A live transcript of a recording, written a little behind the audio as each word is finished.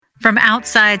From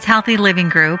Outside's Healthy Living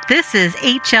Group, this is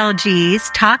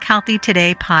HLG's Talk Healthy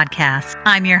Today podcast.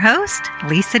 I'm your host,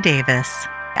 Lisa Davis.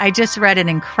 I just read an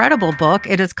incredible book.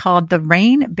 It is called The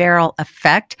Rain Barrel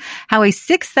Effect, How a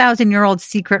 6,000-Year-Old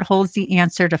Secret Holds the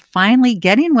Answer to Finally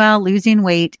Getting Well, Losing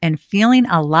Weight, and Feeling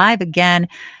Alive Again.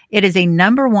 It is a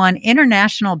 #1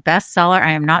 international bestseller.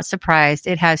 I am not surprised.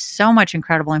 It has so much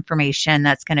incredible information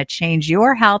that's going to change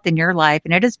your health and your life.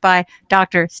 And it is by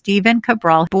Dr. Stephen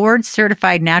Cabral,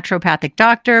 board-certified naturopathic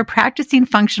doctor, practicing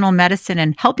functional medicine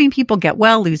and helping people get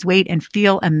well, lose weight, and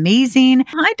feel amazing.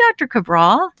 Hi, Dr.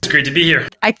 Cabral. It's great to be here.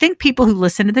 I think people who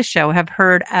listen to the show have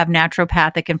heard of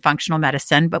naturopathic and functional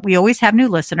medicine, but we always have new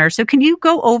listeners. So can you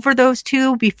go over those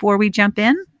two before we jump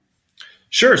in?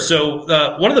 Sure. So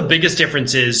one of the biggest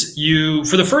differences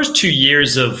for the first 2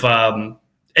 years of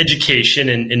education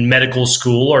in medical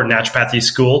school or naturopathy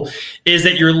school is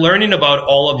that you're learning about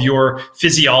all of your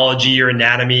physiology, your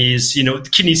anatomies,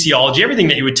 kinesiology, everything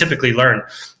that you would typically learn.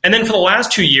 And then for the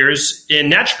last 2 years in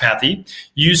naturopathy,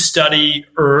 you study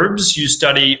herbs, you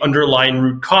study underlying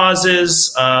root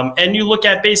causes, and you look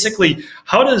at basically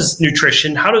how does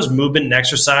nutrition, how does movement and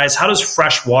exercise, how does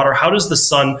fresh water, how does the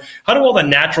sun, how do all the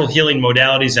natural healing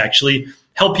modalities actually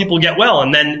help people get well?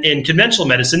 And then in conventional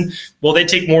medicine, well, they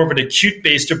take more of an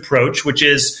acute-based approach, which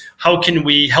is how can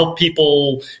we help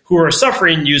people who are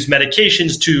suffering use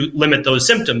medications to limit those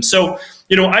symptoms? So,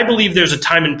 I believe there's a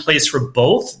time and place for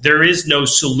both. There is no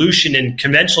solution in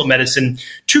conventional medicine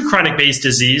to chronic-based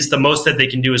disease. The most that they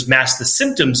can do is mask the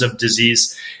symptoms of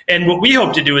disease. And what we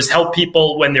hope to do is help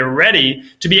people when they're ready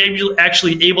to be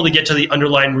able to get to the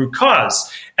underlying root cause.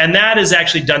 And that is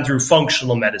actually done through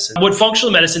functional medicine. What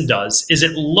functional medicine does is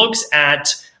it looks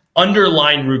at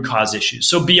underlying root cause issues.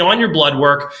 So beyond your blood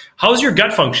work, how's your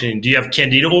gut functioning? Do you have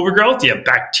candida overgrowth? Do you have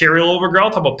bacterial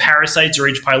overgrowth? How about parasites or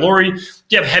H. pylori?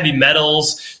 Do you have heavy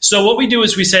metals? So what we do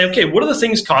is we say, okay, what are the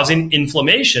things causing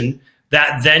inflammation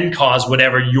that then cause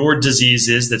whatever your disease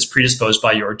is that's predisposed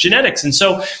by your genetics? And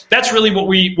so that's really what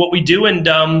we do. And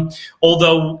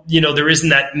although there isn't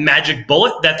that magic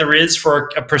bullet that there is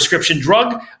for a prescription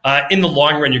drug, in the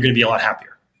long run, you're going to be a lot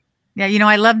happier. Yeah,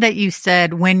 I love that you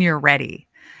said when you're ready.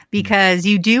 Because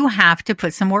you do have to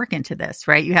put some work into this,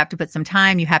 right? You have to put some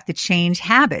time. You have to change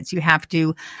habits. You have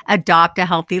to adopt a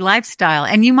healthy lifestyle.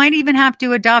 And you might even have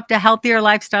to adopt a healthier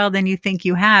lifestyle than you think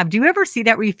you have. Do you ever see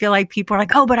that where you feel like people are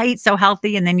like, oh, but I eat so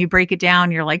healthy. And then you break it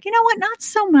down. You're like, you know what? Not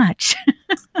so much.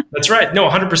 That's right. No,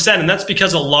 100%. And that's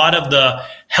because a lot of the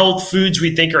health foods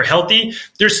we think are healthy,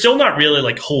 they're still not really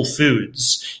like whole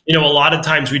foods. A lot of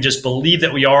times we just believe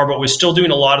that we are, but we're still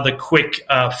doing a lot of the quick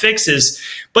fixes.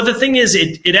 But the thing is,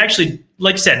 it actually,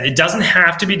 like I said, it doesn't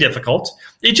have to be difficult.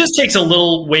 It just takes a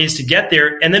little ways to get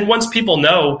there. And then once people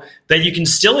know that you can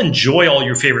still enjoy all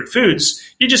your favorite foods,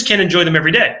 you just can't enjoy them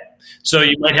every day. So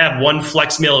you might have one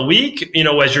flex meal a week,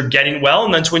 as you're getting well.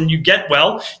 And that's when you get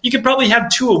well, you could probably have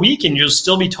 2 a week and you'll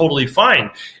still be totally fine.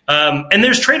 And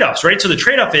there's trade-offs, right? So the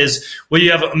trade-off is, well,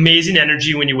 you have amazing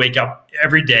energy when you wake up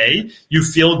every day. You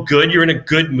feel good. You're in a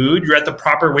good mood. You're at the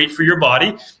proper weight for your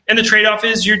body. And the trade-off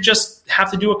is you just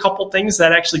have to do a couple things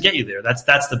that actually get you there. That's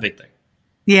the big thing.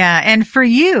 Yeah. And for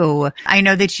you, I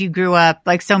know that you grew up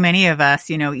like so many of us,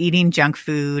 eating junk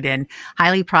food and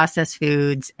highly processed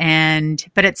foods.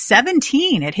 But at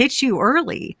 17, it hit you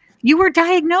early. You were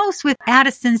diagnosed with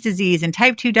Addison's disease and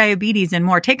type 2 diabetes and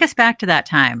more. Take us back to that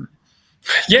time.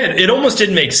 Yeah, it almost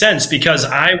didn't make sense because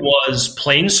I was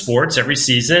playing sports every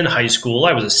season in high school.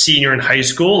 I was a senior in high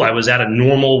school. I was at a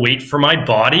normal weight for my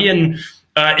body. And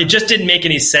it just didn't make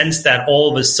any sense that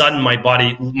all of a sudden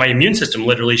my immune system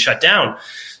literally shut down.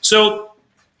 So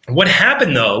what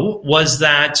happened, though, was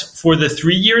that for the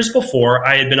 3 years before,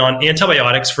 I had been on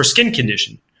antibiotics for skin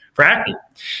condition, for acne.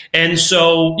 And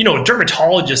so, a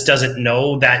dermatologist doesn't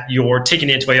know that you're taking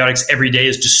antibiotics every day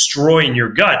is destroying your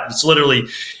gut.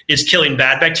 It's killing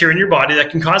bad bacteria in your body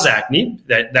that can cause acne.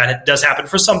 That does happen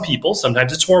for some people.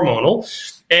 Sometimes it's hormonal.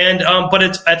 And but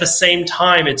it's at the same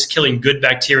time, it's killing good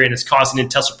bacteria and it's causing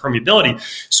intestinal permeability.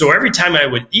 So every time I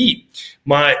would eat,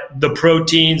 the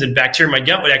proteins and bacteria in my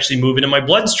gut would actually move into my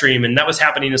bloodstream. And that was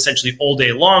happening essentially all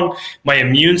day long. My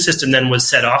immune system then was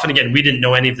set off. And again, we didn't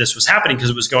know any of this was happening because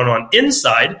it was going on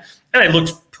inside. And I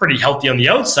looked pretty healthy on the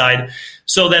outside.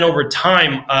 So then over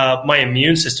time, my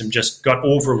immune system just got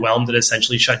overwhelmed and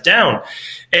essentially shut down.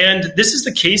 And this is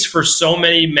the case for so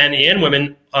many men and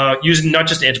women using not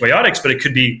just antibiotics, but it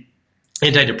could be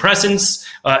antidepressants,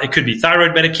 it could be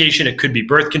thyroid medication, it could be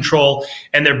birth control,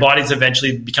 and their bodies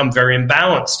eventually become very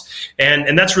imbalanced.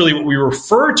 And that's really what we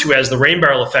refer to as the rain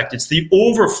barrel effect. It's the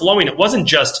overflowing. It wasn't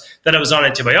just that I was on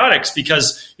antibiotics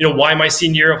because, why my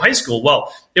senior year of high school?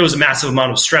 Well, it was a massive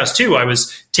amount of stress too. I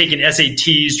was taking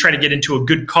SATs, trying to get into a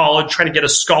good college, trying to get a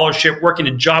scholarship, working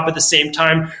a job at the same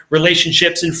time,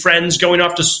 relationships and friends, going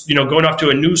off to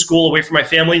a new school away from my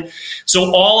family.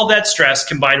 So all of that stress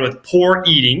combined with poor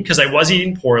eating, because I was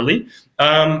eating poorly,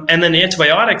 and then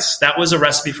antibiotics, that was a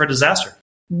recipe for disaster.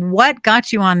 What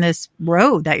got you on this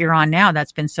road that you're on now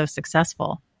that's been so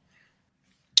successful?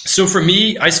 So for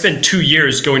me, I spent 2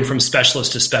 years going from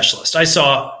specialist to specialist. I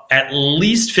saw at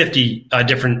least 50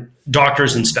 different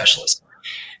doctors and specialists.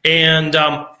 And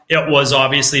it was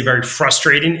obviously a very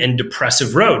frustrating and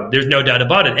depressive road. There's no doubt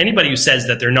about it. Anybody who says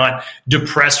that they're not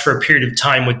depressed for a period of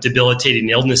time with debilitating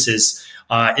illnesses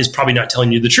is probably not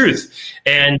telling you the truth.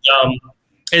 And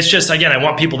it's just, again, I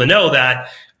want people to know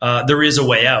that there is a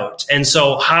way out. And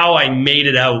so how I made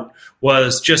it out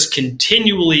was just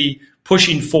continually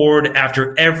pushing forward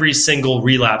after every single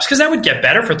relapse, because I would get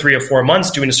better for 3 or 4 months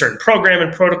doing a certain program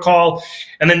and protocol.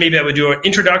 And then maybe I would do an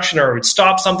introduction or I would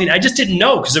stop something. I just didn't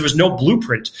know because there was no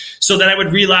blueprint. So then I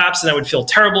would relapse and I would feel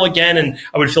terrible again. And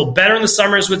I would feel better in the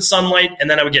summers with sunlight. And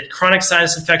then I would get chronic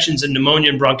sinus infections and pneumonia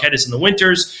and bronchitis in the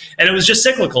winters. And it was just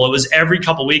cyclical. It was every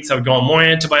couple of weeks I would go on more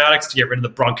antibiotics to get rid of the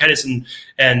bronchitis and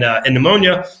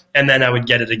pneumonia. And then I would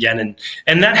get it again.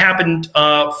 And that happened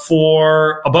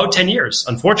for about 10 years,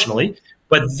 unfortunately.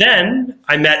 But then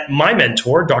I met my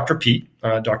mentor, Dr. Pete,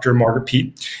 Dr. Margaret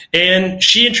Pete, and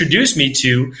she introduced me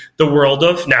to the world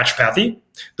of naturopathy,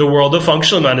 the world of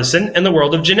functional medicine, and the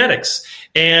world of genetics.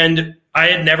 And I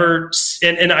had never,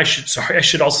 and I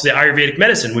should also say Ayurvedic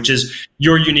medicine, which is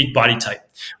your unique body type,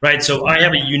 right? So I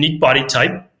have a unique body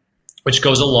type, which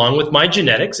goes along with my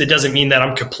genetics. It doesn't mean that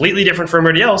I'm completely different from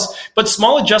everybody else, but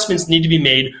small adjustments need to be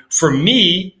made for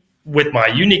me with my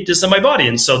uniqueness of my body.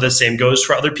 And so the same goes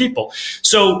for other people.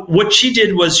 So what she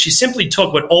did was she simply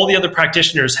took what all the other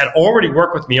practitioners had already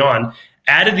worked with me on,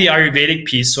 added the Ayurvedic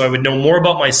piece so I would know more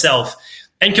about myself,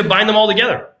 and combined them all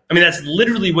together. I mean, that's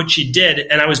literally what she did,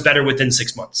 and I was better within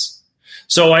 6 months.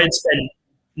 So I had spent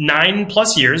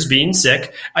 9+ years being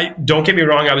sick. Don't get me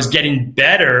wrong, I was getting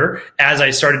better as I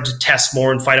started to test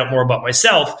more and find out more about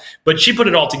myself, but she put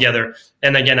it all together.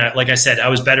 And again, like I said, I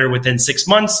was better within 6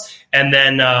 months. And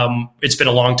then it's been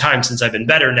a long time since I've been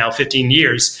better, now 15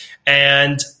 years.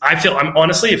 And I feel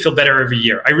better every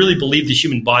year. I really believe the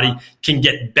human body can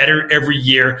get better every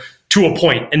year to a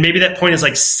point. And maybe that point is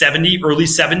like 70, early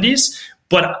 70s,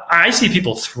 but I see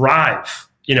people thrive.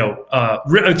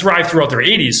 Thrive throughout their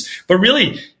 80s, but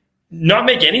really not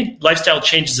make any lifestyle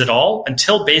changes at all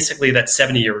until basically that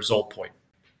 70 years old point.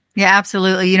 Yeah,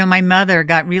 absolutely. My mother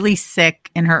got really sick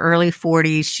in her early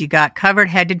 40s. She got covered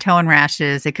head to toe in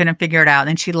rashes. They couldn't figure it out.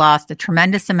 Then she lost a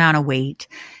tremendous amount of weight.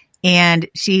 And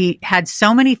she had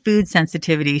so many food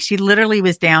sensitivities. She literally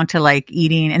was down to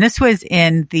eating, and this was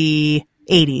in the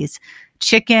 80s,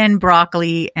 chicken,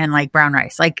 broccoli, and brown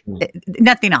rice,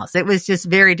 nothing else. It was just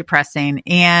very depressing.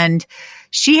 And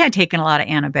she had taken a lot of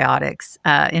antibiotics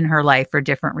in her life for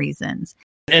different reasons.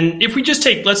 And if we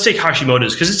let's take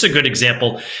Hashimoto's, because it's a good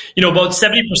example. About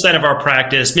 70% of our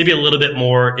practice, maybe a little bit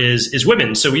more, is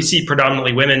women. So we see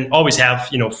predominantly women, always have,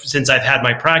 since I've had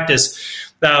my practice.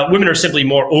 Women are simply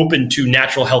more open to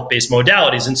natural health-based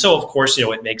modalities. And so, of course,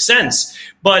 it makes sense.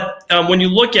 But when you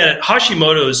look at it,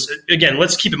 Hashimoto's, again,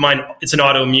 let's keep in mind, it's an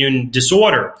autoimmune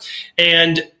disorder.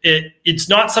 And it's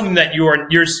not something that you're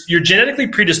genetically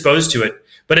predisposed to it,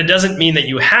 but it doesn't mean that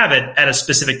you have it at a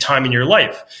specific time in your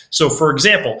life. So, for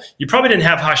example, you probably didn't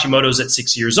have Hashimoto's at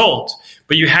 6 years old,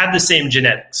 but you had the same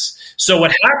genetics. So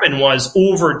what happened was,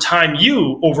 over time,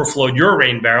 you overflowed your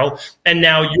rain barrel, and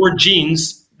now your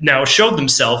genes now showed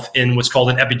themselves in what's called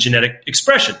an epigenetic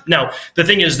expression. Now, the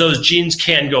thing is, those genes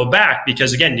can go back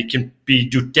because, again, it can be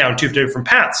down 2 different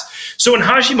paths. So in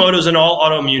Hashimoto's and all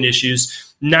autoimmune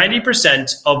issues,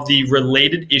 90% of the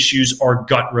related issues are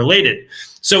gut related.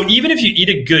 So even if you eat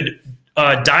a good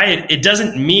diet, it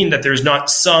doesn't mean that there's not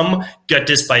some gut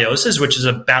dysbiosis, which is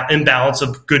an imbalance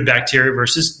of good bacteria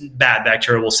versus bad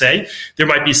bacteria, we'll say. There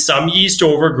might be some yeast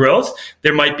overgrowth.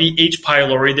 There might be H.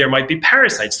 pylori. There might be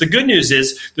parasites. The good news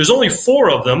is there's only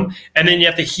 4 of them, and then you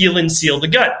have to heal and seal the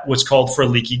gut, what's called for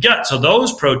leaky gut. So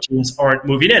those proteins aren't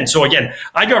moving in. So again,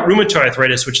 I got rheumatoid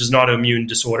arthritis, which is an autoimmune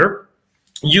disorder.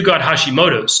 You got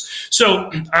Hashimoto's.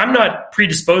 So I'm not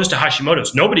predisposed to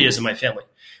Hashimoto's. Nobody is in my family.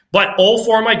 But all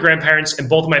 4 of my grandparents and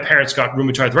both of my parents got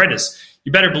rheumatoid arthritis.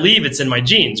 You better believe it's in my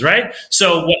genes, right?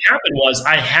 So what happened was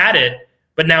I had it,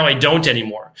 but now I don't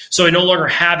anymore. So I no longer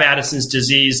have Addison's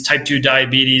disease, type 2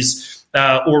 diabetes,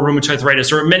 or rheumatoid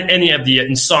arthritis, or any of the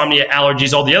insomnia,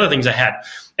 allergies, all the other things I had.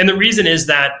 And the reason is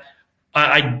that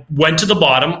I went to the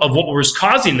bottom of what was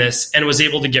causing this and was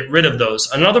able to get rid of those.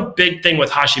 Another big thing with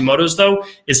Hashimoto's, though,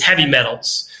 is heavy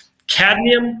metals.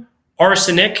 Cadmium,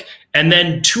 arsenic, and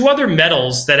then 2 other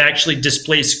metals that actually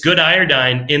displace good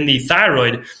iodine in the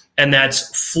thyroid, and that's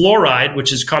fluoride,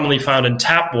 which is commonly found in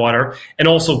tap water, and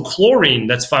also chlorine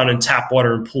that's found in tap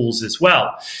water and pools as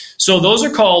well. So those are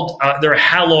called, they're a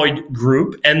haloid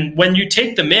group, and when you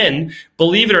take them in,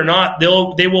 believe it or not,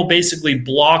 they will basically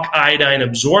block iodine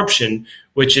absorption,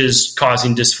 which is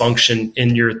causing dysfunction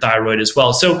in your thyroid as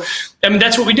well. So, I mean,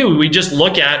 that's what we do. We just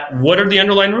look at what are the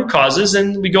underlying root causes,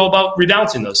 and we go about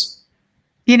rebalancing those.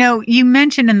 You know, you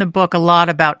mentioned in the book a lot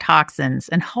about toxins,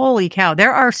 and holy cow,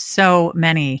 there are so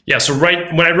many. Yeah, so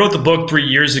right when I wrote the book 3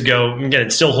 years ago, again,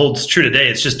 it still holds true today.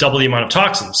 It's just double the amount of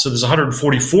toxins. So there's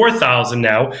 144,000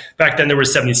 now. Back then there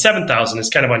was 77,000. It's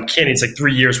kind of uncanny. It's like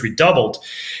 3 years we doubled.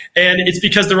 And it's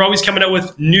because they're always coming out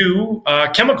with new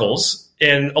chemicals,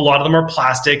 and a lot of them are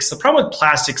plastics. The problem with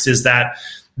plastics is that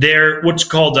they're what's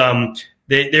called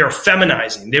they are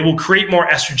feminizing. They will create more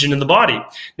estrogen in the body.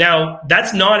 Now,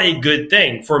 that's not a good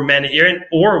thing for men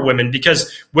or women, because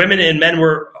women and men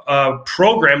were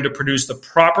programmed to produce the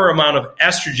proper amount of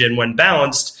estrogen when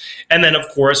balanced. And then, of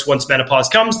course, once menopause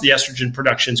comes, the estrogen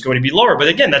production is going to be lower. But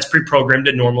again, that's pre-programmed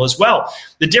and normal as well.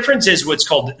 The difference is what's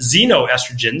called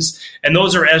xenoestrogens, and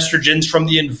those are estrogens from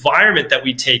the environment that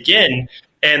we take in,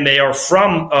 and they are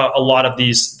from a lot of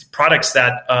these products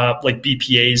that like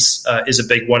BPAs is a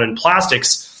big one in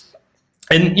plastics.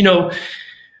 And, you know,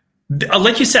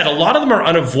 like you said, a lot of them are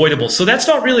unavoidable. So that's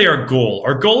not really our goal.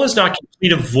 Our goal is not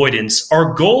complete avoidance.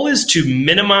 Our goal is to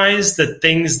minimize the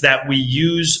things that we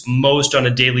use most on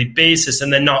a daily basis,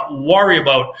 and then not worry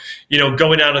about, you know,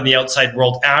 going out in the outside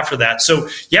world after that. So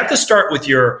you have to start with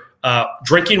your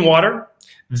drinking water,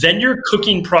 then your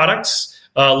cooking products,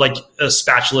 like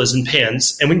spatulas and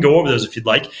pans, and we can go over those if you'd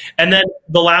like. And then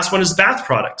the last one is bath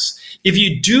products. If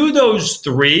you do those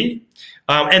 3,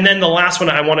 and then the last one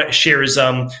I want to share is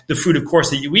the food, of course,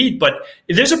 that you eat. But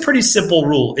there's a pretty simple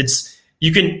rule. It's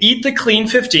you can eat the Clean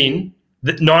 15,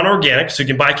 the non-organic, so you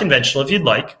can buy conventional if you'd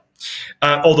like.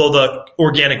 Although the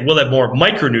organic will have more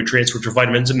micronutrients, which are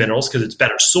vitamins and minerals, because it's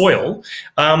better soil.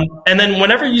 And then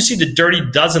whenever you see the Dirty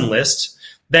Dozen list,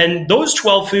 then those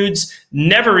 12 foods,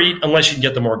 never eat unless you can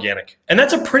get them organic. And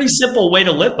that's a pretty simple way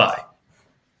to live by.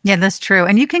 Yeah, that's true.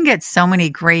 And you can get so many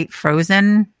great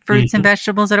frozen fruits and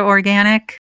vegetables that are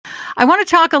organic. I want to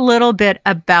talk a little bit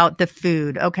about the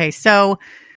food. Okay, so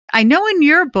I know in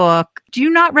your book, do you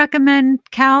not recommend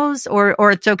cows,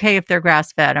 or it's okay if they're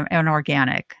grass-fed and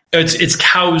organic? It's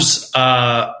cow's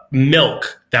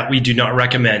milk that we do not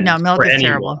recommend. No, milk is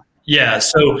terrible. Yeah,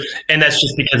 so, and that's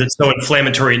just because it's so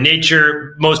inflammatory in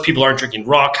nature. Most people aren't drinking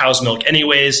raw cow's milk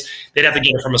anyways. They'd have to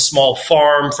get it from a small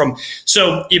farm.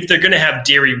 So if they're going to have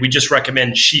dairy, we just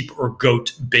recommend sheep or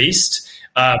goat based.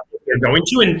 They're going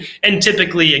to, and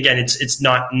typically, again, it's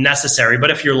not necessary. But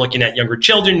if you're looking at younger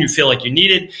children, you feel like you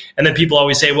need it, and then people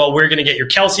always say, "Well, where are you going to get your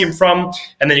calcium from?"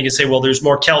 And then you can say, "Well, there's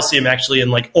more calcium actually in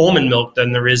like almond milk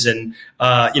than there is in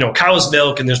cow's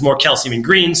milk, and there's more calcium in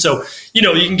greens." So you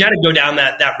can kind of go down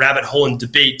that rabbit hole and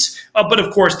debate. But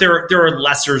of course, there are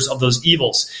lessers of those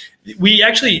evils. We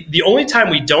actually, the only time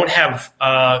we don't have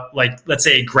let's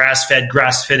say grass-fed,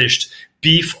 grass-finished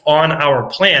beef on our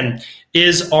plan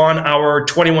is on our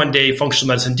 21-day functional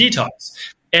medicine detox.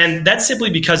 And that's simply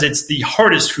because it's the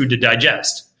hardest food to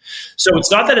digest. So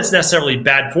it's not that it's necessarily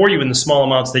bad for you in the small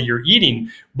amounts that you're eating,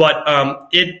 but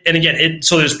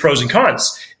so there's pros and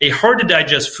cons. A hard to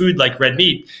digest food like red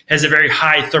meat has a very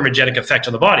high thermogenic effect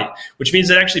on the body, which means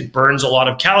it actually burns a lot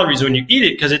of calories when you eat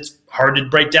it because it's hard to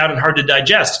break down and hard to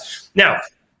digest. Now,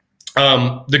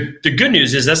 the good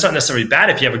news is that's not necessarily bad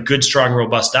if you have a good, strong,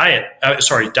 robust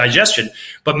digestion.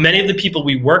 But many of the people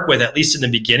we work with, at least in the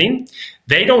beginning,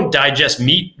 they don't digest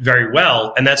meat very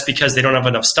well. And that's because they don't have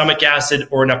enough stomach acid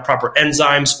or enough proper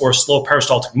enzymes or slow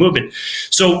peristaltic movement.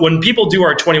 So when people do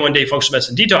our 21-day functional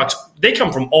medicine detox, they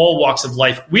come from all walks of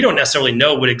life. We don't necessarily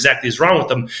know what exactly is wrong with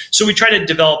them. So we try to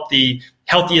develop the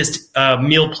healthiest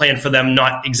meal plan for them,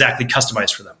 not exactly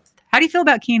customized for them. How do you feel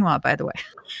about quinoa, by the way?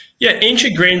 Yeah,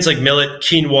 ancient grains like millet,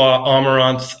 quinoa,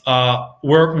 amaranth,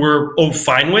 we're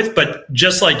fine with. But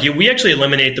just like you, we actually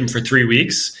eliminate them for 3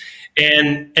 weeks.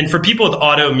 And for people with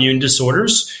autoimmune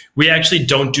disorders, we actually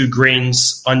don't do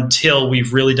grains until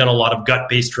we've really done a lot of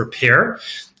gut-based repair.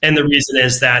 And the reason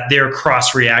is that they're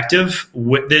cross-reactive.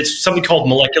 There's something called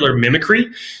molecular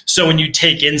mimicry. So when you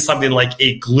take in something like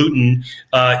a gluten,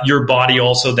 your body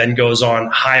also then goes on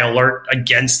high alert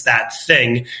against that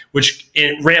thing, which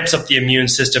it ramps up the immune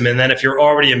system. And then if you're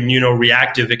already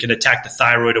immunoreactive, it can attack the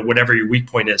thyroid or whatever your weak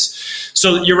point is.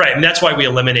 So you're right. And that's why we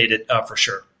eliminate it for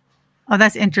sure. Oh,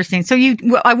 that's interesting. So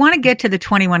I want to get to the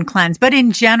 21 cleanse, but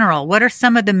in general, what are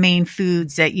some of the main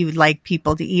foods that you would like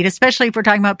people to eat, especially if we're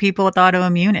talking about people with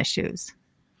autoimmune issues?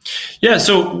 Yeah,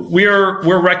 so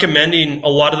we're recommending a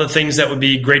lot of the things that would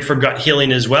be great for gut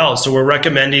healing as well. So we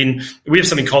have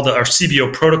something called our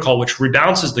CBO protocol, which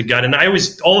rebalances the gut. And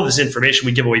all of this information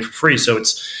we give away for free. So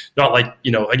it's not like,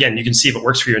 again, you can see if it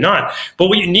works for you or not. But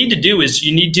what you need to do is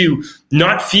you need to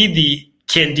not feed the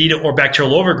candida or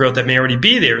bacterial overgrowth that may already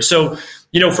be there. So,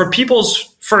 for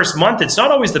people's first month, it's not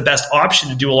always the best option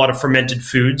to do a lot of fermented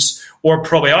foods or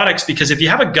probiotics, because if you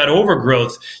have a gut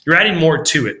overgrowth, you're adding more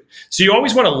to it. So you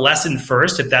always want to lessen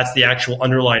first if that's the actual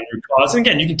underlying root cause. And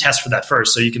again, you can test for that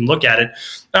first so you can look at it.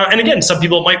 And again, some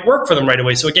people, it might work for them right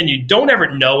away. So again, you don't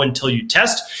ever know until you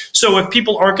test. So if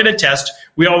people aren't going to test,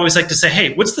 we always like to say,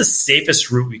 hey, what's the safest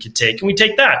route we could take? And we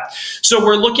take that. So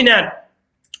we're looking at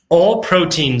all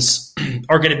proteins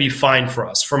are going to be fine for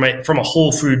us from a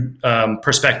whole food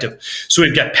perspective. So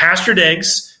we've got pastured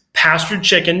eggs, pastured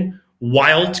chicken,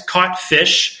 wild caught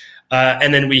fish,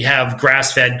 and then we have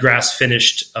grass-fed,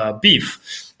 grass-finished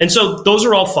beef. And so those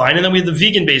are all fine. And then we have the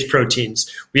vegan-based proteins.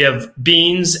 We have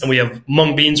beans, and we have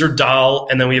mung beans or dal,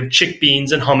 and then we have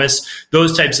chickpeas and hummus,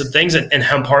 those types of things, and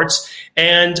hemp hearts.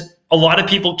 And a lot of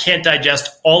people can't digest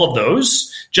all of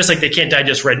those, just like they can't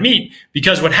digest red meat,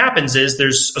 because what happens is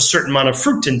there's a certain amount of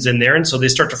fructans in there, and so they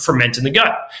start to ferment in the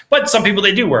gut. But some people,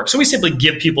 they do work. So we simply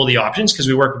give people the options, because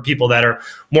we work with people that are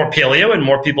more paleo and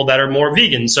more people that are more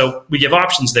vegan. So we give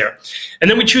options there.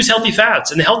 And then we choose healthy fats.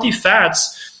 And the healthy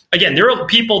fats, again, there are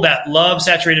people that love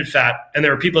saturated fat, and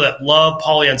there are people that love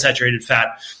polyunsaturated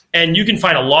fat. And you can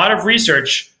find a lot of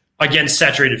research against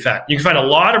saturated fat. You can find a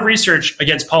lot of research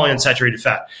against polyunsaturated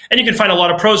fat. And you can find a lot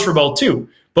of pros for both too.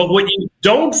 But what you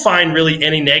don't find really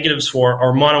any negatives for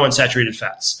are monounsaturated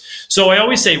fats. So I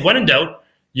always say, when in doubt,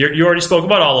 you already spoke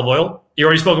about olive oil. You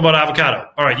already spoke about avocado.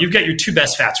 All right, you've got your two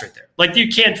best fats right there. Like, you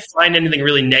can't find anything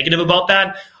really negative about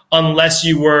that unless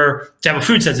you were to have a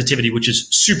food sensitivity, which is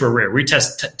super rare. We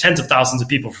test tens of thousands of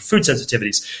people for food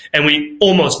sensitivities, and we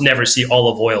almost never see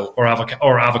olive oil or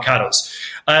avocados.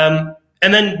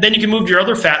 And then you can move to your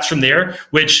other fats from there,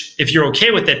 which, if you're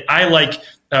okay with it, I like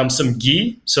some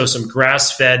ghee, so some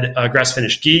grass-fed,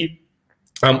 grass-finished ghee,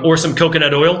 or some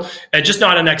coconut oil, and just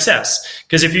not in excess.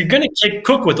 Because if you're going to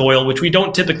cook with oil, which we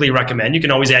don't typically recommend, you can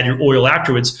always add your oil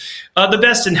afterwards. The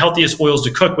best and healthiest oils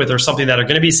to cook with are something that are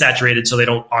going to be saturated so they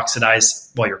don't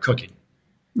oxidize while you're cooking.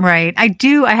 Right. I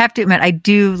have to admit, I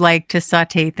do like to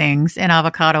saute things in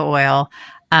avocado oil.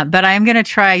 But I am going to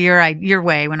try your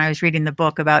way when I was reading the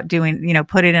book about doing,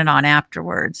 put it in on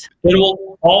afterwards. It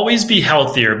will always be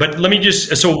healthier. But let me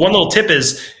so one little tip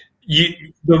is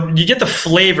you get the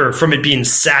flavor from it being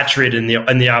saturated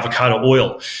in the avocado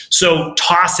oil. So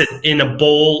toss it in a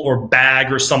bowl or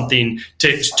bag or something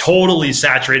to totally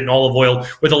saturate in olive oil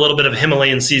with a little bit of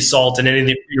Himalayan sea salt and any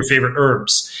of your favorite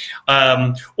herbs.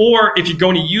 Or if you're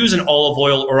going to use an olive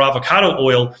oil or avocado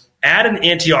oil, add an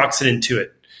antioxidant to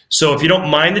it. So if you don't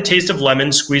mind the taste of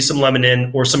lemon, squeeze some lemon in,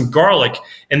 or some garlic,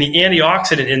 and the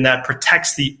antioxidant in that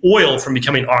protects the oil from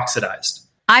becoming oxidized.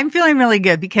 I'm feeling really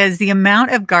good because the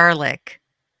amount of garlic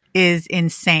is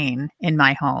insane in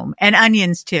my home, and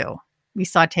onions too. We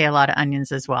saute a lot of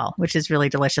onions as well, which is really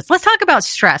delicious. Let's talk about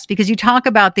stress, because you talk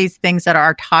about these things that are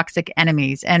our toxic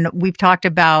enemies. And we've talked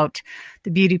about the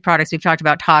beauty products. We've talked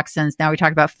about toxins. Now we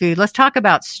talk about food. Let's talk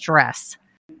about stress.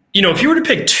 If you were to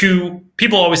pick two,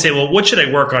 people always say, well, what should I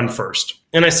work on first?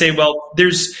 And I say, well,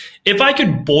 if I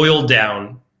could boil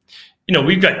down,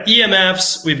 we've got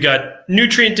EMFs, we've got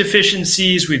nutrient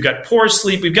deficiencies, we've got poor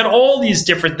sleep, we've got all these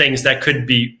different things that could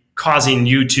be causing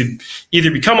you to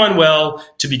either become unwell,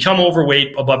 to become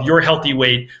overweight above your healthy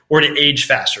weight, or to age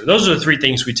faster. Those are the three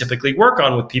things we typically work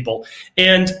on with people.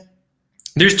 And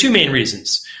there's two main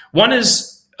reasons. One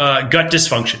is gut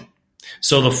dysfunction.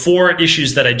 So the four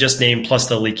issues that I just named plus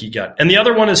the leaky gut. And the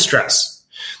other one is stress.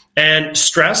 And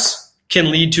stress can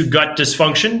lead to gut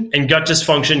dysfunction, and gut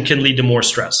dysfunction can lead to more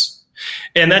stress.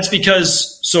 And that's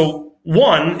because,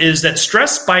 one is that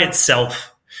stress by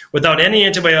itself without any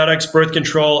antibiotics, birth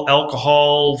control,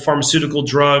 alcohol, pharmaceutical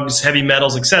drugs, heavy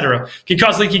metals, etc., can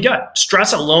cause leaky gut.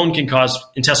 Stress alone can cause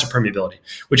intestinal permeability,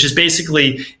 which is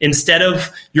basically instead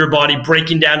of your body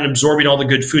breaking down and absorbing all the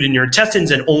good food in your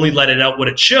intestines and only let it out what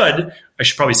it should, I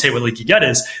should probably say what leaky gut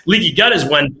is. Leaky gut is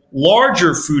when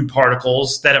larger food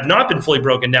particles that have not been fully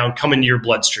broken down come into your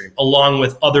bloodstream, along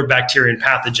with other bacteria and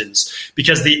pathogens,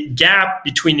 because the gap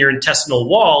between your intestinal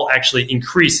wall actually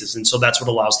increases. And so that's what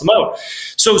allows them out.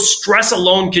 So stress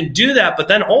alone can do that. But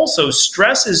then also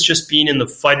stress is just being in the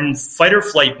fight or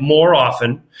flight more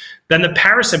often than the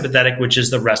parasympathetic, which is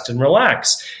the rest and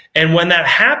relax. And when that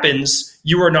happens,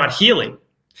 you are not healing.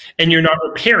 And you're not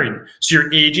repairing. So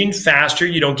you're aging faster.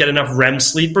 You don't get enough REM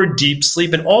sleep or deep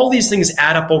sleep. And all these things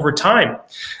add up over time.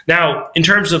 Now, in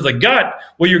terms of the gut,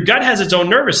 well, your gut has its own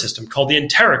nervous system called the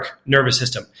enteric nervous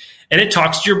system. And it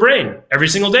talks to your brain every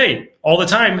single day, all the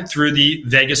time through the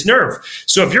vagus nerve.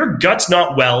 So if your gut's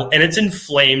not well and it's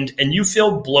inflamed and you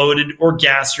feel bloated or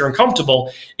gassy or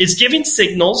uncomfortable, it's giving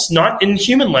signals, not in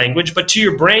human language, but to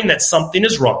your brain that something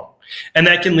is wrong. And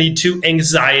that can lead to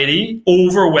anxiety,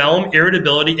 overwhelm,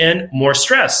 irritability, and more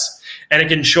stress. And it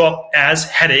can show up as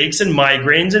headaches and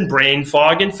migraines and brain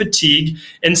fog and fatigue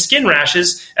and skin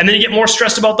rashes. And then you get more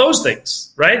stressed about those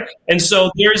things, right? And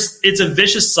so it's a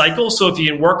vicious cycle. So if you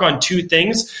can work on two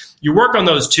things, you work on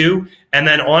those two. And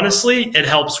then honestly, it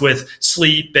helps with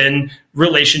sleep and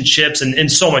relationships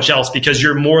and so much else because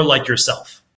you're more like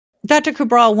yourself. Dr.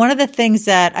 Cabral, one of the things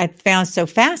that I found so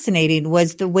fascinating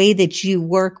was the way that you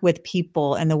work with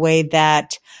people and the way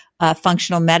that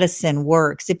functional medicine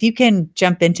works. If you can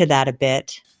jump into that a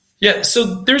bit. Yeah,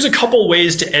 so there's a couple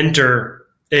ways to enter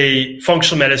a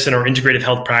functional medicine or integrative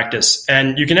health practice.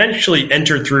 And you can actually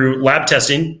enter through lab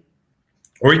testing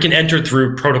or you can enter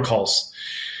through protocols.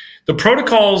 The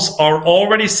protocols are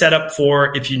already set up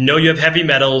for if you know you have heavy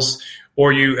metals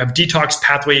or you have detox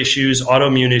pathway issues,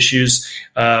 autoimmune issues,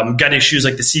 gut issues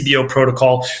like the CBO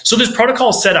protocol. So there's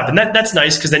protocols set up, and that's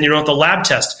nice because then you don't have to lab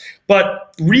test.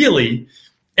 But really,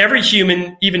 every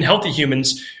human, even healthy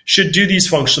humans, should do these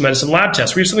functional medicine lab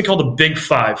tests. We have something called the Big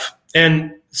Five.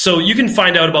 And so you can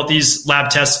find out about these lab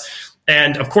tests.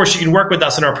 And of course, you can work with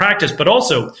us in our practice, but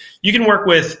also you can work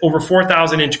with over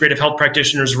 4,000 integrative health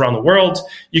practitioners around the world.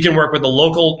 You can work with a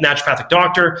local naturopathic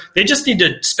doctor. They just need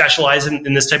to specialize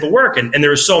in this type of work. And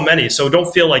there are so many. So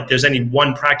don't feel like there's any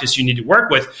one practice you need to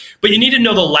work with, but you need to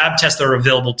know the lab tests that are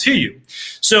available to you.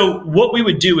 So what we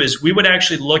would do is we would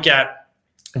actually look at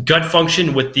gut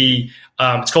function with the,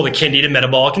 it's called the Candida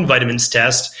Metabolic and Vitamins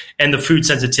test and the food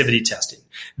sensitivity testing.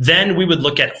 Then we would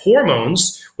look at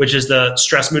hormones, which is the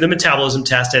stress, mood, and metabolism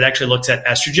test. It actually looks at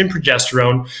estrogen,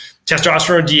 progesterone,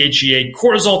 testosterone, DHEA,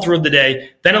 cortisol throughout the day.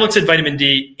 Then it looks at vitamin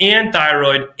D and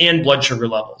thyroid and blood sugar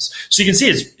levels. So you can see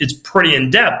it's pretty in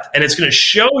depth, and it's going to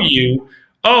show you,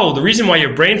 oh, the reason why you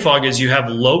have brain fog is you have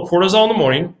low cortisol in the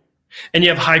morning and you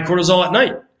have high cortisol at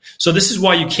night. So this is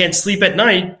why you can't sleep at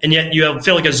night, and yet you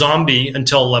feel like a zombie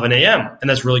until 11 a.m., and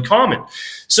that's really common.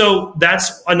 So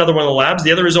that's another one of the labs.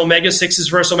 The other is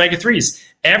omega-6s versus omega-3s.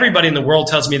 Everybody in the world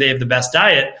tells me they have the best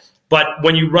diet, but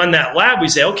when you run that lab, we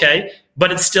say, okay,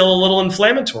 but it's still a little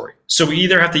inflammatory. So we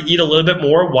either have to eat a little bit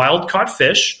more wild-caught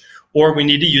fish, or we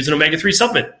need to use an omega-3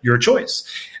 supplement, your choice.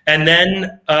 And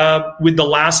then with the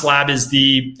last lab is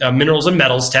the minerals and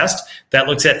metals test that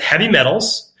looks at heavy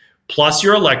metals, plus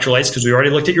your electrolytes, because we already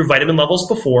looked at your vitamin levels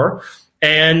before,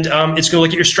 and it's going to look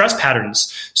at your stress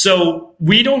patterns. So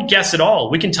we don't guess at all.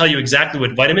 We can tell you exactly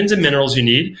what vitamins and minerals you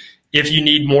need, if you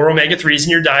need more omega-3s in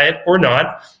your diet or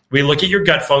not. We look at your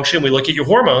gut function, we look at your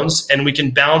hormones, and we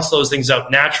can balance those things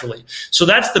out naturally. So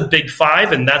that's the Big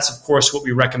Five, and that's, of course, what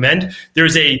we recommend.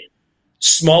 There's a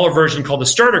smaller version called the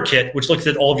Starter Kit, which looks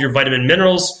at all of your vitamin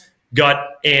minerals, gut,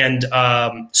 and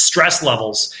stress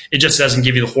levels. It just doesn't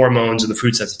give you the hormones and the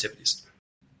food sensitivities.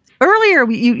 Earlier,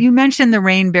 you mentioned the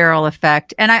rain barrel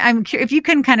effect, and I'm curious if you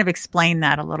can kind of explain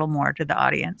that a little more to the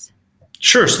audience.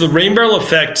 Sure. So the rain barrel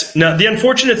effect. Now, the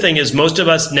unfortunate thing is most of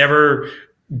us never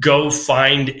go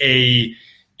find a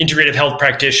integrative health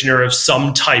practitioner of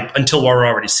some type until we're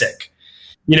already sick.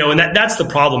 And that's the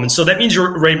problem. And so that means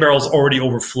your rain barrel is already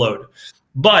overflowed.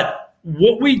 But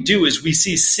what we do is we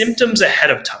see symptoms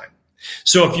ahead of time.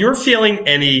 So if you're feeling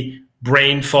any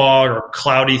brain fog or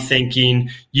cloudy thinking,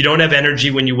 you don't have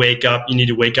energy when you wake up, you need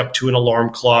to wake up to an alarm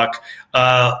clock,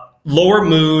 lower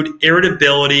mood,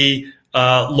 irritability,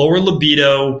 lower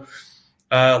libido,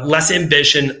 less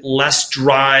ambition, less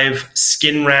drive,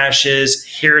 skin rashes,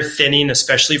 hair thinning,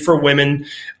 especially for women.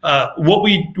 What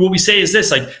we say is this,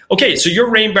 like, okay, so your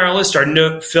rain barrel is starting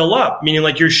to fill up, meaning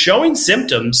like you're showing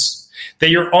symptoms that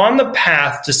you're on the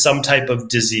path to some type of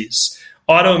disease,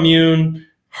 autoimmune,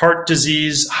 heart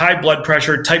disease, high blood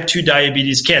pressure, type 2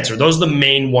 diabetes, cancer. Those are the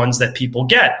main ones that people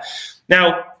get.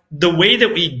 Now, the way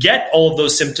that we get all of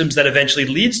those symptoms that eventually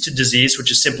leads to disease,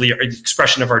 which is simply an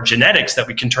expression of our genetics that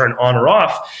we can turn on or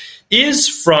off, is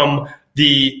from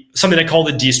something I call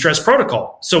the de-stress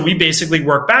protocol. So we basically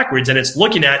work backwards, and it's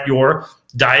looking at your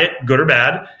diet, good or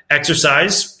bad,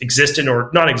 exercise, existent or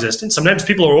non-existent. Sometimes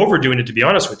people are overdoing it, to be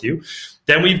honest with you.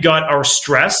 Then we've got our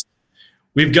stress.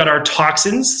 We've got our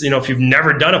toxins. If you've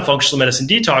never done a functional medicine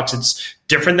detox, it's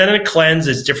different than a cleanse.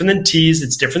 It's different than teas.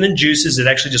 It's different than juices. It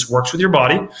actually just works with your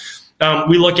body.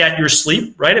 We look at your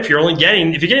sleep, right? If you're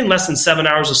getting less than 7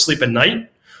 hours of sleep at night,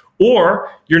 or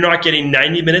you're not getting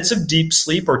 90 minutes of deep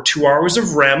sleep or 2 hours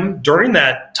of REM during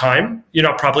that time, you're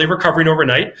not probably recovering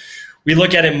overnight. We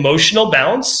look at emotional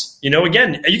balance.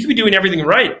 Again, you could be doing everything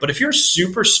right, but if you're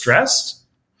super stressed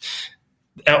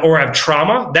or have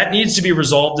trauma, that needs to be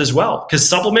resolved as well, because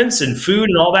supplements and food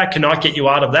and all that cannot get you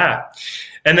out of that.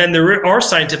 And then there are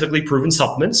scientifically proven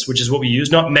supplements, which is what we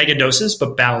use, not mega doses,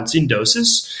 but balancing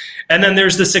doses. And then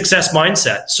there's the success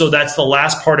mindset. So that's the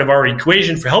last part of our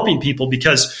equation for helping people,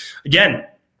 because again,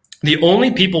 the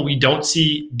only people we don't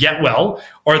see get well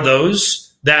are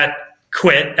those that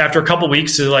quit after a couple of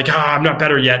weeks. They're like, I'm not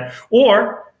better yet,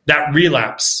 or that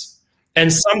relapse.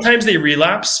 And sometimes they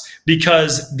relapse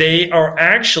because they are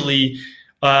actually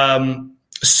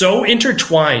so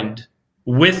intertwined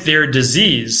with their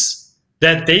disease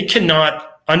that they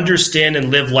cannot understand and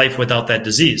live life without that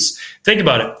disease. Think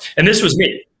about it. And this was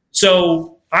me.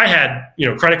 So I had,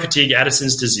 chronic fatigue,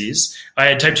 Addison's disease. I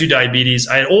had type 2 diabetes.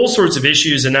 I had all sorts of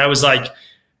issues. And I was like,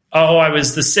 I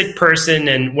was the sick person.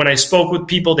 And when I spoke with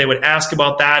people, they would ask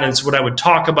about that. And it's what I would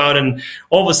talk about. And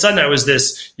all of a sudden I was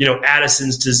this,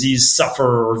 Addison's disease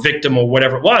sufferer or victim or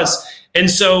whatever it was. And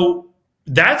so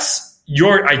that's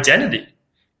your identity.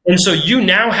 And so you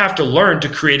now have to learn to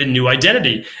create a new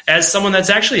identity as someone that's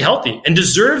actually healthy and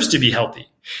deserves to be healthy.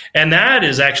 And that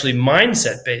is actually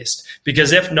mindset based,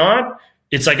 because if not,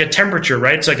 it's like a temperature,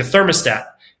 right? It's like a thermostat.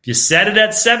 If you set it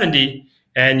at 70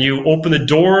 and you open the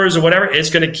doors or whatever, it's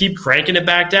going to keep cranking it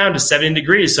back down to 70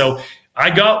 degrees. So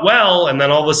I got well, and then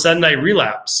all of a sudden I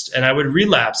relapsed, and I would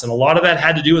relapse. And a lot of that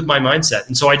had to do with my mindset.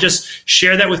 And so I just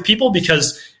share that with people,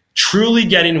 because truly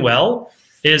getting well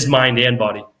is mind and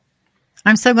body.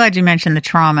 I'm so glad you mentioned the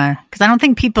trauma, because I don't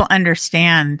think people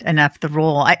understand enough the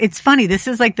role. It's funny. This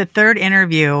is like the third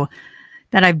interview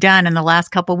that I've done in the last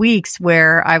couple of weeks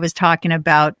where I was talking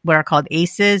about what are called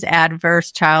ACEs,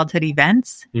 adverse childhood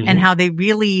events, and how they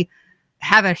really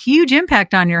have a huge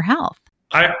impact on your health.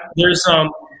 There's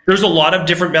a lot of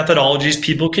different methodologies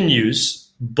people can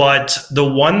use, but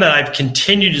the one that I've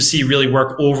continued to see really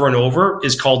work over and over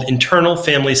is called internal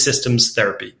family systems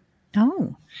therapy.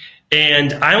 Oh.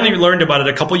 And I only learned about it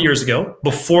a couple years ago.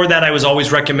 Before that, I was always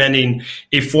recommending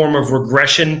a form of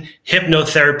regression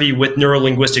hypnotherapy with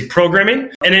neurolinguistic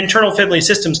programming. And internal family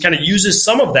systems kind of uses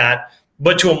some of that,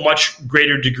 but to a much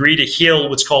greater degree to heal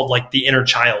what's called like the inner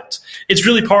child. It's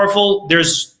really powerful.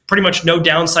 There's pretty much no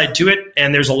downside to it.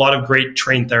 And there's a lot of great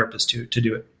trained therapists to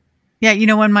do it.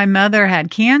 Yeah. When my mother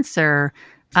had cancer,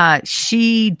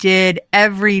 she did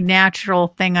every natural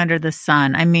thing under the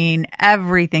sun. I mean,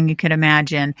 everything you could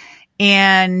imagine.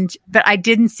 But I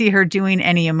didn't see her doing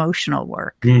any emotional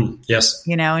work. Yes.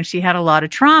 And she had a lot of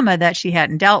trauma that she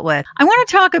hadn't dealt with. I want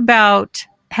to talk about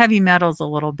heavy metals a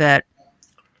little bit.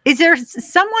 Is there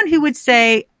someone who would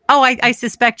say, I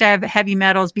suspect I have heavy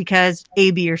metals because A,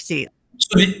 B, or C?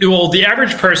 So the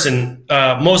average person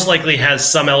most likely has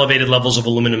some elevated levels of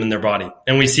aluminum in their body.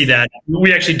 And we see that.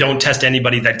 We actually don't test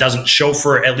anybody that doesn't show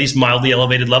for at least mildly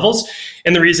elevated levels.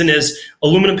 And the reason is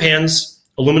aluminum pans,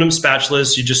 aluminum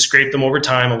spatulas, you just scrape them over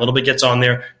time. A little bit gets on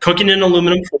there. Cooking in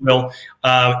aluminum foil.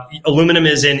 Aluminum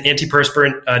is in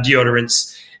antiperspirant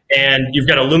deodorants. And you've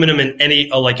got aluminum in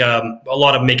a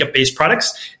lot of makeup-based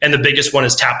products. And the biggest one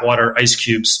is tap water. Ice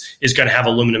cubes is going to have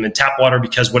aluminum in tap water,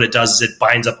 because what it does is it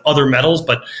binds up other metals,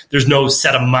 but there's no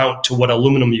set amount to what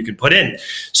aluminum you can put in.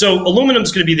 So aluminum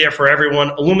is going to be there for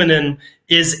everyone. Aluminum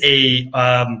is it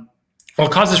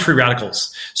causes free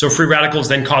radicals. So free radicals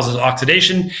then causes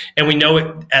oxidation. And we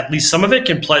know at least some of it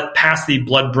can pass the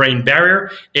blood-brain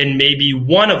barrier, and maybe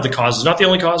one of the causes, not the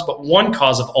only cause, but one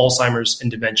cause of Alzheimer's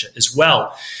and dementia as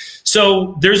well.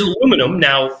 So there's aluminum.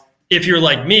 Now, if you're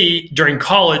like me, during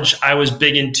college, I was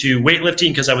big into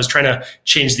weightlifting because I was trying to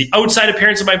change the outside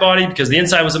appearance of my body because the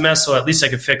inside was a mess. So at least I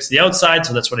could fix the outside.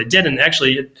 So that's what I did. And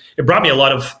actually, it brought me a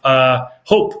lot of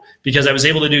hope because I was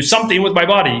able to do something with my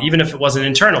body, even if it wasn't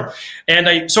internal.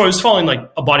 And so I was following like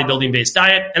a bodybuilding based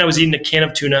diet, and I was eating a can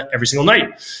of tuna every single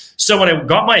night. So when I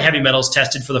got my heavy metals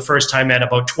tested for the first time at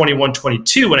about 21,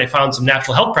 22, when I found some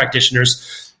natural health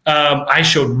practitioners, I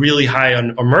showed really high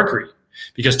on mercury.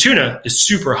 Because tuna is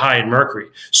super high in mercury.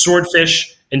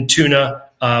 Swordfish and tuna,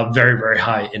 very, very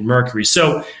high in mercury.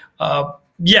 So,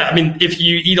 if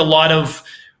you eat a lot of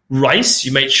rice,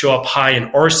 you might show up high in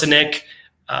arsenic.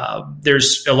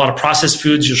 There's a lot of processed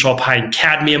foods. You'll show up high in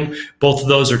cadmium. Both of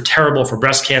those are terrible for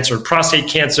breast cancer and prostate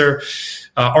cancer.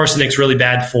 Arsenic's really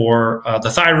bad for the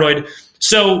thyroid.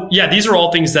 So, these are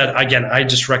all things that, again, I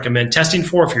just recommend testing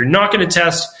for. If you're not going to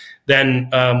test, then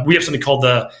we have something called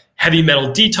the heavy metal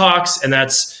detox, and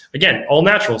that's, again, all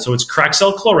natural. So it's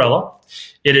Craxel chlorella,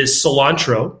 it is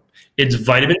cilantro, it's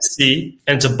vitamin C,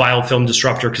 and it's a biofilm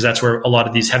disruptor because that's where a lot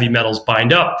of these heavy metals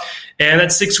bind up. And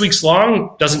that's 6 weeks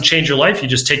long, doesn't change your life. You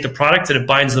just take the product and it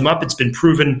binds them up. It's been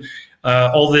proven,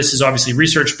 all of this is obviously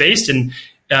research-based, and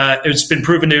it's been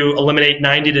proven to eliminate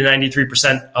 90 to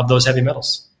 93% of those heavy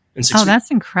metals. That's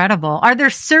incredible. Are there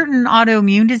certain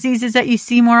autoimmune diseases that you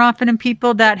see more often in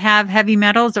people that have heavy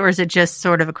metals, or is it just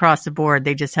sort of across the board?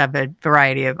 They just have a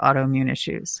variety of autoimmune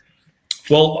issues?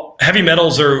 Well, heavy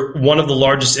metals are one of the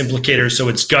largest implicators. So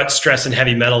it's gut, stress, and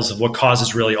heavy metals of what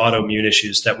causes really autoimmune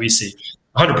issues that we see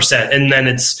 100%. And then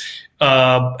it's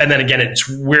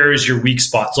where is your weak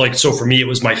spot? So for me, it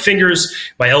was my fingers,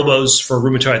 my elbows for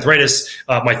rheumatoid arthritis,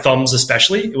 my thumbs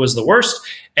especially, it was the worst.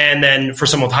 And then for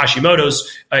someone with Hashimoto's,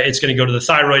 it's going to go to the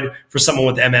thyroid. For someone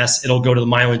with MS, it'll go to the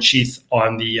myelin sheath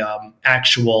on the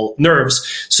actual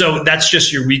nerves. So that's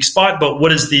just your weak spot. But what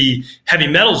does the heavy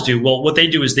metals do? Well, what they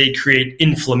do is they create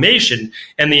inflammation,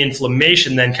 and the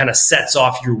inflammation then kind of sets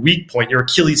off your weak point, your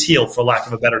Achilles heel, for lack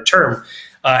of a better term.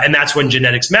 And that's when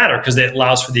genetics matter, because it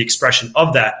allows for the expression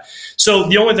of that. So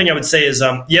the only thing I would say is,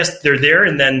 yes, they're there.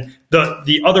 And then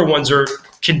the other ones are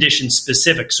condition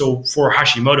specific. So for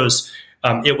Hashimoto's,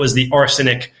 it was the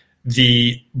arsenic,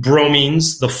 the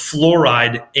bromines, the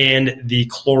fluoride, and the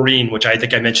chlorine, which I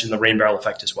think I mentioned the rain barrel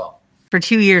effect as well. For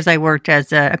 2 years, I worked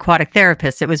as an aquatic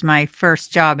therapist. It was my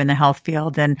first job in the health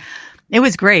field, and it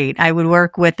was great. I would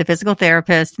work with the physical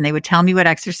therapist, and they would tell me what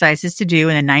exercises to do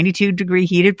in a 92-degree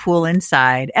heated pool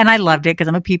inside. And I loved it because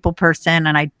I'm a people person,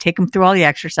 and I'd take them through all the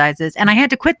exercises. And I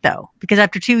had to quit, though, because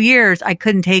after 2 years, I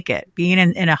couldn't take it. Being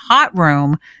in a hot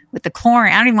room with the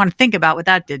chlorine, I don't even want to think about what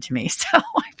that did to me. So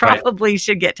I probably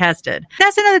should get tested.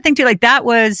 That's another thing, too. Like, that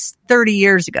was 30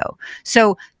 years ago.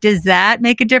 So does that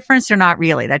make a difference or not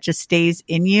really? That just stays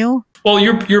in you? Well,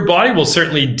 your body will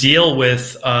certainly deal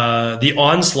with the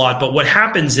onslaught, but what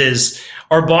happens is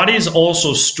our bodies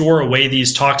also store away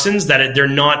these toxins that they're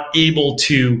not able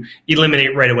to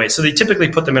eliminate right away. So they typically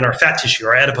put them in our fat tissue,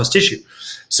 our adipose tissue.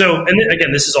 So, and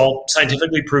again, this is all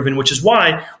scientifically proven, which is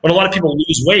why when a lot of people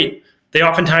lose weight, they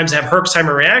oftentimes have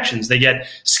Herxheimer reactions. They get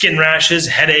skin rashes,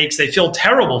 headaches, they feel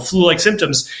terrible, flu-like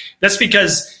symptoms. That's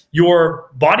because your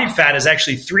body fat is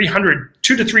actually 200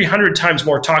 to 300 times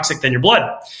more toxic than your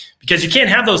blood, because you can't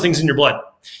have those things in your blood.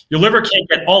 Your liver can't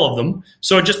get all of them,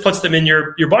 so it just puts them in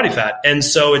your body fat. And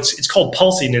so it's called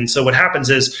pulsing. And so what happens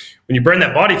is when you burn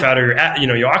that body fat, or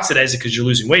you oxidize it because you're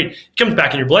losing weight, it comes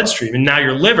back in your bloodstream. And now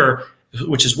your liver,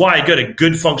 which is why a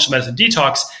good functional medicine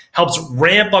detox helps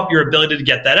ramp up your ability to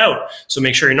get that out. So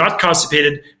make sure you're not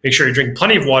constipated. Make sure you're drinking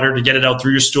plenty of water to get it out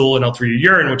through your stool and out through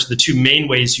your urine, which are the two main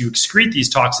ways you excrete these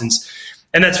toxins.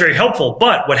 And that's very helpful.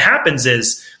 But what happens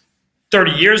is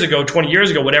 30 years ago, 20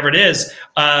 years ago, whatever it is,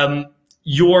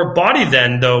 your body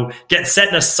then, though, gets set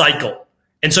in a cycle.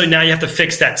 And so now you have to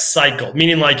fix that cycle,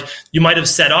 meaning like you might have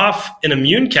set off an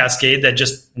immune cascade that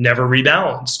just never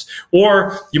rebalanced.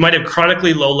 Or you might have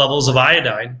chronically low levels of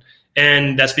iodine,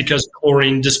 and that's because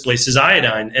chlorine displaces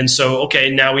iodine. And so, okay,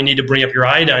 now we need to bring up your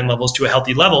iodine levels to a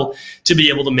healthy level to be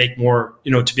able to make more,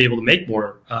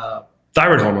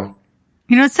 thyroid hormone.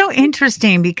 It's so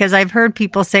interesting because I've heard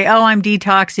people say, oh, I'm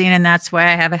detoxing and that's why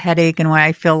I have a headache and why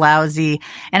I feel lousy.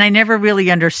 And I never really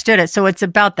understood it. So it's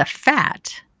about the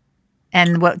fat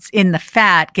and what's in the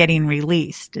fat getting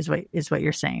released is what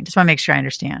you're saying. Just want to make sure I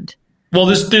understand. Well,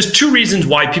 there's two reasons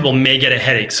why people may get a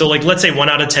headache. So like, let's say 1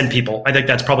 out of 10 people, I think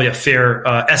that's probably a fair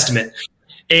estimate.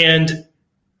 And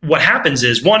what happens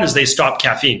is, one is they stop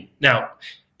caffeine. Now,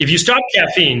 if you stop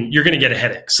caffeine, you're going to get a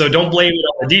headache. So don't blame it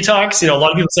on the detox. A lot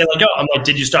of people say like, oh, I'm like,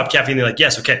 did you stop caffeine? They're like,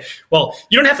 yes. Okay. Well,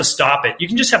 you don't have to stop it. You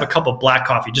can just have a cup of black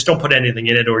coffee. Just don't put anything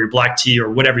in it, or your black tea,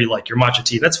 or whatever you like, your matcha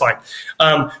tea. That's fine.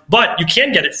 But you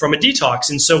can get it from a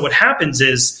detox. And so what happens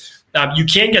is, you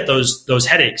can get those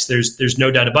headaches. There's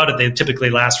no doubt about it. They typically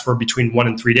last for between 1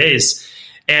 and 3 days.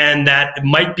 And that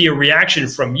might be a reaction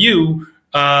from you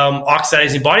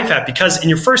oxidizing body fat, because in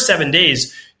your first 7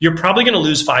 days, you're probably going to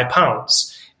lose 5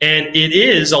 pounds. And it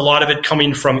is a lot of it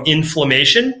coming from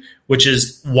inflammation, which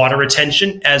is water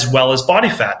retention, as well as body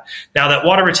fat. Now, that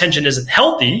water retention isn't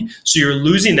healthy, so you're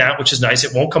losing that, which is nice.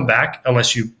 It won't come back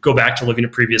unless you go back to living a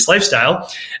previous lifestyle.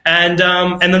 And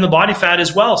then the body fat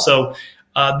as well. So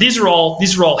these are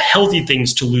all healthy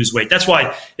things to lose weight. That's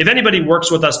why if anybody works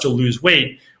with us to lose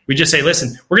weight, we just say,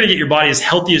 listen, we're going to get your body as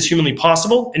healthy as humanly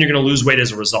possible, and you're going to lose weight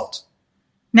as a result.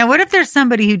 Now, what if there's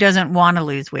somebody who doesn't want to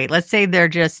lose weight? Let's say they're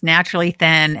just naturally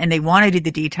thin and they want to do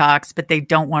the detox, but they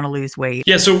don't want to lose weight.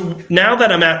 Yeah, so now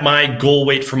that I'm at my goal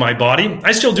weight for my body,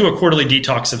 I still do a quarterly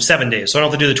detox of 7 days. So I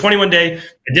don't have to do the 21-day.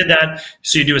 I did that.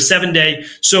 So you do a 7-day.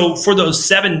 So for those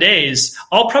 7 days,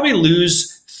 I'll probably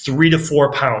lose 3 to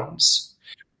 4 pounds.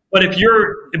 But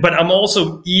I'm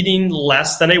also eating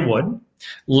less than I would.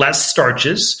 Less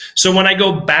starches. So when I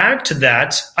go back to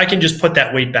that, I can just put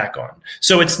that weight back on.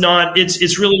 So it's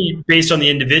really based on the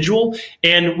individual.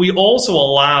 And we also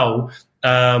allow,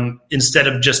 instead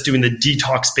of just doing the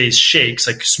detox-based shakes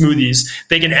like smoothies,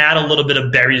 they can add a little bit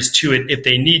of berries to it if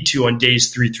they need to on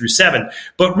days 3 through 7.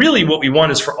 But really what we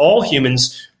want is for all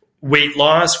humans, weight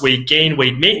loss, weight gain,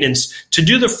 weight maintenance, to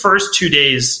do the first 2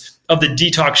 days of the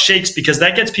detox shakes, because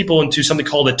that gets people into something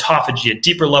called autophagy, a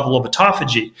deeper level of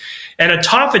autophagy. And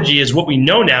autophagy is what we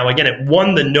know now. Again, it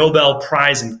won the Nobel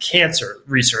Prize in cancer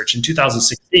research in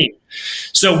 2016.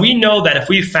 So we know that if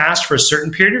we fast for a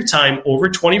certain period of time, over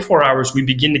 24 hours, we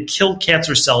begin to kill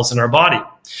cancer cells in our body.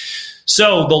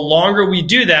 So the longer we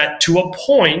do that, to a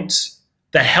point,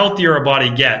 the healthier our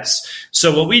body gets.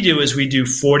 So what we do is we do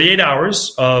 48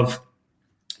 hours of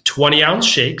 20-ounce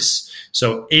shakes.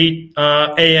 So 8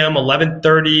 a.m.,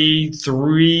 11:30,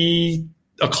 3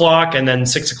 o'clock, and then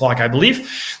 6 o'clock, I believe,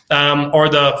 are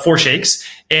the 4 shakes.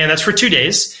 And that's for 2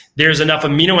 days. There's enough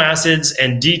amino acids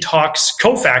and detox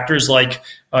cofactors like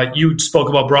you spoke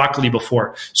about broccoli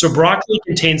before. So broccoli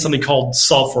contains something called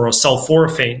sulfur or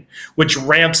sulforaphane, which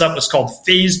ramps up what's called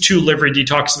phase 2 liver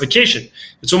detoxification.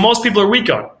 It's what most people are weak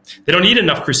on. They don't eat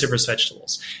enough cruciferous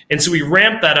vegetables. And so we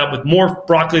ramp that up with more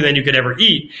broccoli than you could ever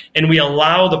eat. And we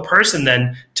allow the person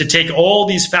then to take all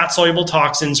these fat-soluble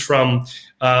toxins from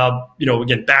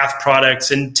again, bath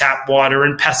products and tap water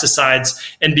and pesticides,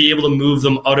 and be able to move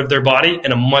them out of their body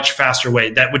in a much faster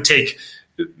way. That would take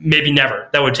maybe never.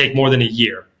 That would take more than a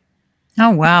year. Oh,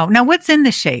 wow. Now, what's in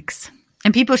the shakes?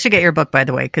 And people should get your book, by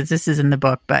the way, because this is in the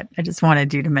book, but I just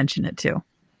wanted you to mention it too.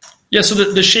 Yeah, so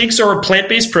the shakes are a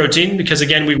plant-based protein because,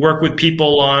 again, we work with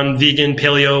people on vegan,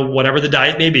 paleo, whatever the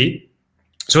diet may be.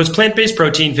 So it's plant-based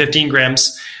protein, 15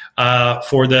 grams.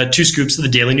 For the 2 scoops of the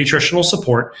daily nutritional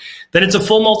support. Then it's a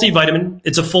full multivitamin.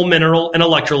 It's a full mineral and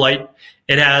electrolyte.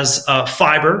 It has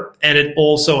fiber, and it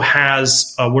also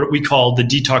has what we call the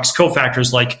detox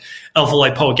cofactors like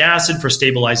alpha-lipoic acid for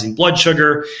stabilizing blood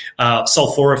sugar,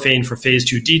 sulforaphane for phase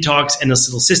 2 detox,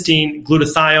 N-acetylcysteine,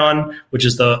 glutathione, which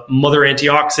is the mother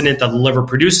antioxidant that the liver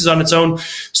produces on its own.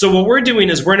 So what we're doing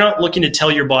is we're not looking to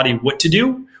tell your body what to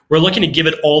do. We're looking to give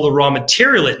it all the raw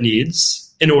material it needs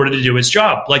in order to do its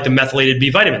job, like the methylated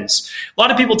B vitamins. A lot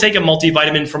of people take a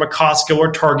multivitamin from a Costco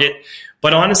or Target,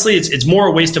 but honestly, it's more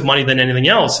a waste of money than anything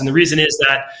else. And the reason is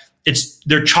that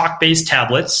they're chalk-based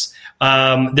tablets.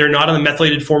 They're not in the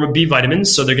methylated form of B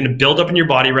vitamins, so they're going to build up in your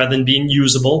body rather than being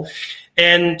usable.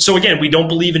 And so again, we don't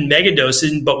believe in mega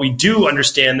dosing, but we do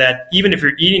understand that even if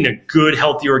you're eating a good,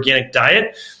 healthy, organic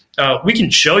diet, we can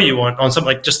show you on something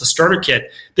like just the starter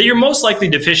kit that you're most likely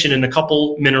deficient in a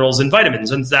couple minerals and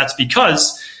vitamins. And that's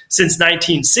because since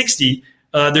 1960,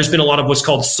 there's been a lot of what's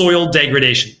called soil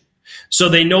degradation. So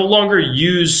they no longer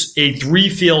use a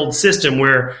 3-field system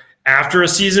where after a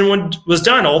season was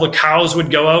done, all the cows would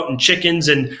go out and chickens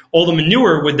and all the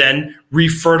manure would then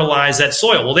refertilize that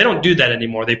soil. Well, they don't do that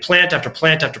anymore. They plant after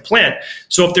plant after plant.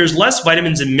 So if there's less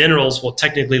vitamins and minerals, well,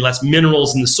 technically less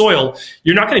minerals in the soil,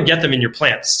 you're not going to get them in your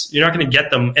plants. You're not going to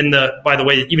get them in by the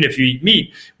way, even if you eat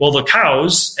meat, well, the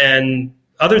cows and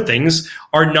other things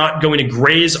are not going to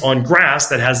graze on grass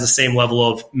that has the same level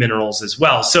of minerals as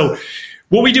well. So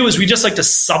what we do is we just like to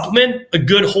supplement a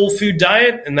good whole food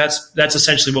diet, and that's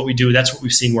essentially what we do. That's what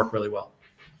we've seen work really well.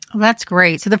 Well, that's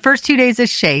great. So the first 2 days is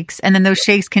shakes, and then those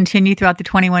shakes continue throughout the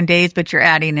 21 days, but you're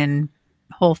adding in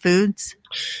whole foods?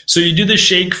 So you do the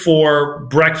shake for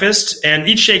breakfast, and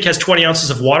each shake has 20 ounces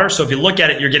of water. So if you look at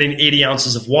it, you're getting 80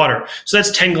 ounces of water. So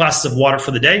that's 10 glasses of water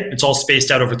for the day. It's all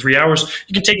spaced out over 3 hours.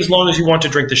 You can take as long as you want to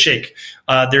drink the shake.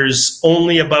 There's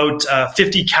only about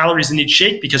 50 calories in each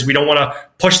shake because we don't want to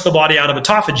push the body out of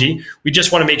autophagy. We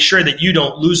just want to make sure that you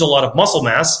don't lose a lot of muscle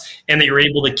mass and that you're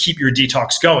able to keep your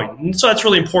detox going. And so that's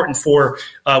really important for,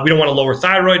 we don't want to lower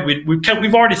thyroid.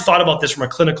 We've already thought about this from a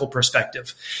clinical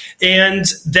perspective. And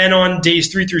then on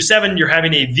days 3 through 7, you're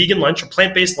having a vegan lunch, a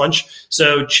plant-based lunch.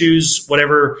 So choose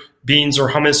whatever beans or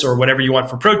hummus or whatever you want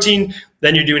for protein.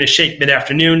 Then you're doing a shake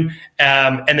mid-afternoon.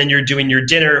 And then you're doing your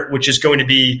dinner, which is going to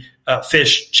be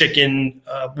fish, chicken,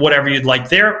 whatever you'd like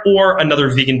there, or another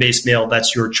vegan-based meal.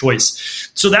 That's your choice.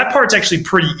 So that part's actually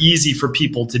pretty easy for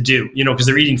people to do, because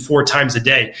they're eating 4 times a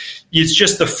day. It's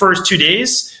just the first 2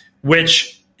 days,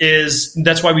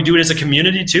 that's why we do it as a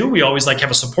community too. We always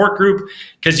have a support group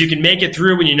because you can make it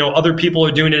through when other people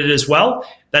are doing it as well.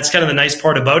 That's kind of the nice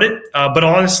part about it. But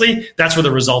honestly, that's where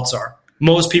the results are.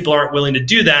 Most people aren't willing to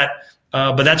do that,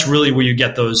 but that's really where you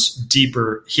get those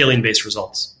deeper healing-based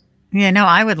results. Yeah, no,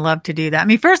 I would love to do that. I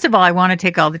mean, first of all, I want to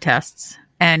take all the tests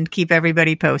and keep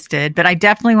everybody posted, but I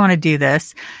definitely want to do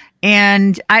this.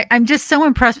 And I'm just so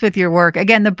impressed with your work.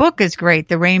 Again, the book is great.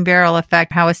 The Rain Barrel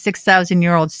Effect, How a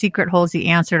 6,000-Year-Old Secret Holds the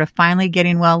Answer to Finally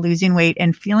Getting Well, Losing Weight,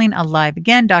 and Feeling Alive.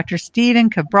 Again, Dr. Steven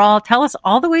Cabral, tell us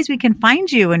all the ways we can find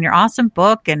you and your awesome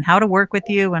book and how to work with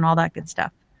you and all that good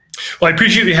stuff. Well, I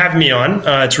appreciate you having me on.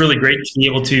 It's really great to be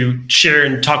able to share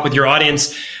and talk with your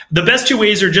audience. The best 2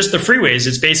 ways are just the free ways.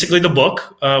 It's basically the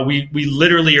book. We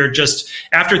literally are just,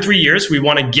 after 3 years, we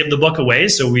want to give the book away.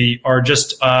 So we are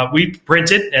just, we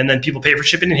print it and then people pay for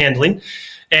shipping and handling.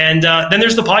 And then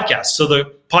there's the podcast. So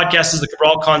the podcast is the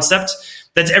Cabral Concept.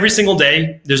 That's every single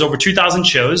day. There's over 2,000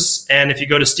 shows. And if you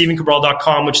go to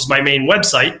stevencabral.com, which is my main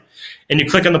website, and you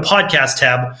click on the podcast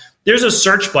tab, there's a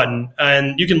search button,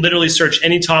 and you can literally search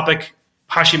any topic,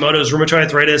 Hashimoto's, rheumatoid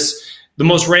arthritis, the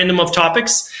most random of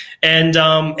topics, and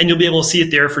you'll be able to see it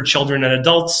there for children and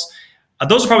adults.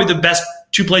 Those are probably the best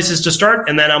 2 places to start.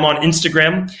 And then I'm on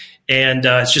Instagram, and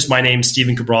it's just my name,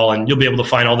 Steven Cabral, and you'll be able to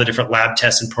find all the different lab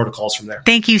tests and protocols from there.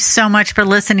 Thank you so much for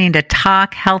listening to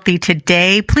Talk Healthy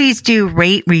Today. Please do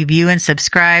rate, review, and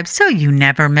subscribe so you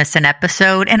never miss an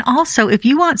episode. And also, if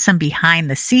you want some behind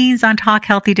the scenes on Talk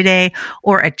Healthy Today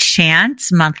or a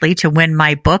chance monthly to win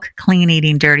my book, Clean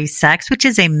Eating Dirty Sex, which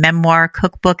is a memoir,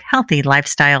 cookbook, healthy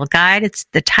lifestyle guide.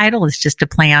 The title is just a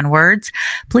play on words.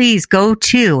 Please go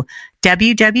to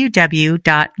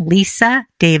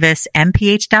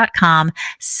www.lisadavismph.com.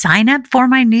 Sign up for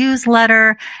my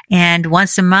newsletter. And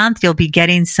once a month, you'll be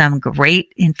getting some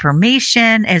great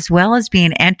information as well as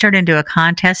being entered into a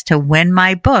contest to win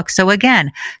my book. So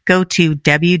again, go to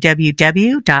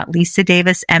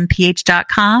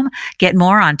www.lisadavismph.com. Get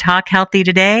more on Talk Healthy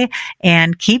Today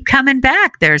and keep coming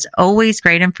back. There's always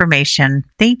great information.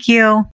 Thank you.